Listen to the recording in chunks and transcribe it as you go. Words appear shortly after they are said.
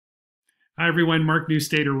Hi everyone, Mark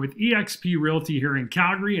Newstater with eXp Realty here in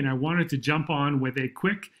Calgary, and I wanted to jump on with a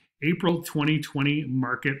quick April 2020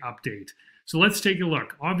 market update. So let's take a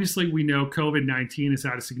look. Obviously, we know COVID-19 has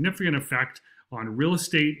had a significant effect on real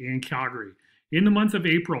estate in Calgary. In the month of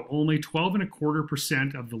April, only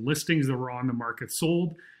 12.25% of the listings that were on the market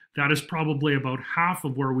sold. That is probably about half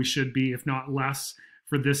of where we should be, if not less,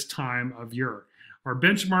 for this time of year. Our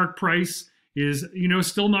benchmark price is,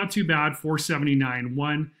 still not too bad,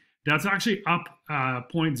 479.1. That's actually up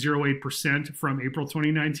 0.08% from April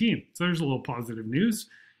 2019. So there's a little positive news.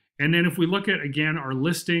 And then if we look at, again, our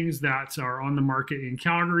listings that are on the market in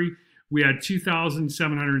Calgary, we had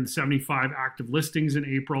 2,775 active listings in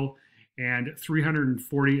April and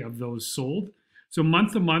 340 of those sold. So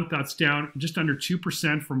month to month, that's down just under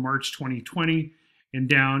 2% from March 2020 and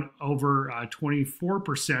down over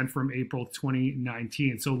 24% from April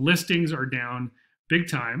 2019. So listings are down big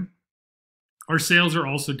time. Our sales are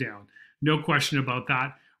also down, no question about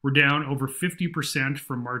that. We're down over 50%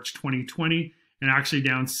 from March 2020 and actually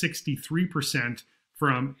down 63%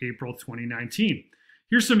 from April 2019.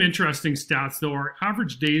 Here's some interesting stats though. Our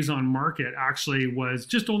average days on market actually was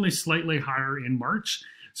just only slightly higher in March.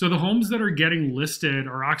 So the homes that are getting listed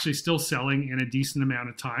are actually still selling in a decent amount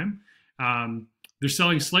of time. They're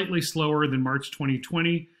selling slightly slower than March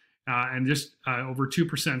 2020 and just over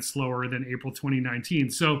 2% slower than April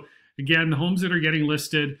 2019. So again, the homes that are getting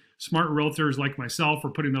listed, smart realtors like myself are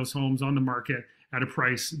putting those homes on the market at a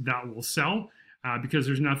price that will sell because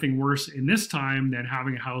there's nothing worse in this time than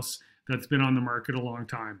having a house that's been on the market a long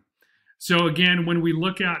time. So again, when we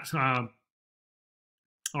look at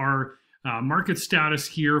our market status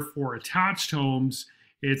here for attached homes,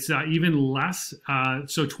 it's even less.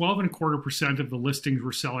 So 12.25% of the listings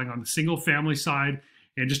were selling on the single family side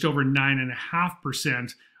and just over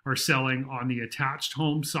 9.5% are selling on the attached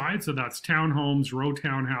home side. So that's townhomes, row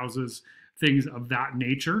townhouses, things of that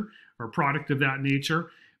nature, or product of that nature.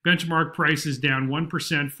 Benchmark price is down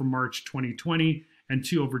 1% from March 2020 and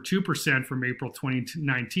over 2% from April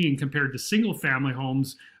 2019 compared to single family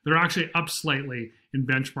homes that are actually up slightly in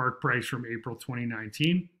benchmark price from April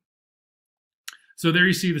 2019. So there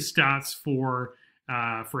you see the stats for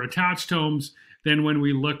attached homes. Then when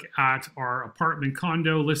we look at our apartment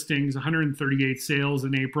condo listings, 138 sales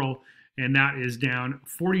in April, and that is down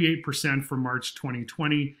 48% from March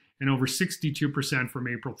 2020 and over 62% from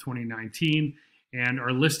April 2019. And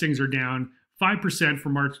our listings are down 5%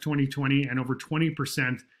 from March 2020 and over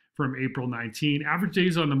 20% from April 19. Average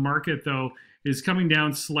days on the market, though, is coming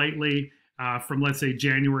down slightly from, let's say,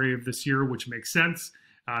 January of this year, which makes sense,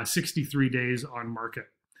 63 days on market.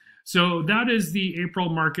 So that is the April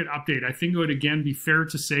market update. I think it would again be fair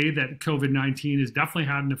to say that COVID-19 has definitely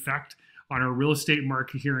had an effect on our real estate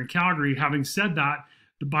market here in Calgary. Having said that,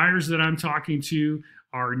 the buyers that I'm talking to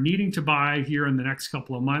are needing to buy here in the next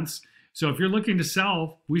couple of months. So if you're looking to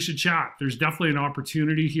sell, we should chat. There's definitely an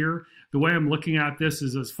opportunity here. The way I'm looking at this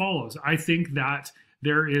is as follows. I think that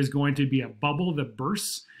there is going to be a bubble that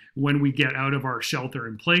bursts when we get out of our shelter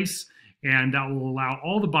in place. And that will allow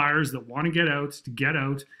all the buyers that want to get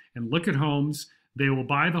out and look at homes. They will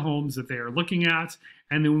buy the homes that they are looking at.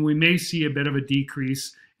 And then we may see a bit of a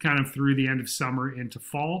decrease kind of through the end of summer into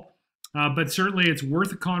fall. But certainly it's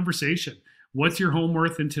worth a conversation. What's your home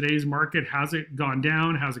worth in today's market? Has it gone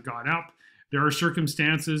down? Has it gone up? There are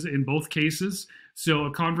circumstances in both cases. So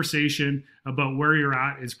a conversation about where you're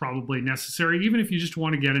at is probably necessary. Even if you just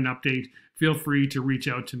want to get an update, feel free to reach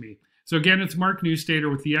out to me. So again, it's Mark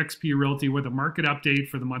Newstater with eXp Realty with a market update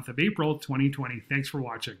for the month of April 2020. Thanks for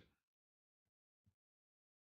watching.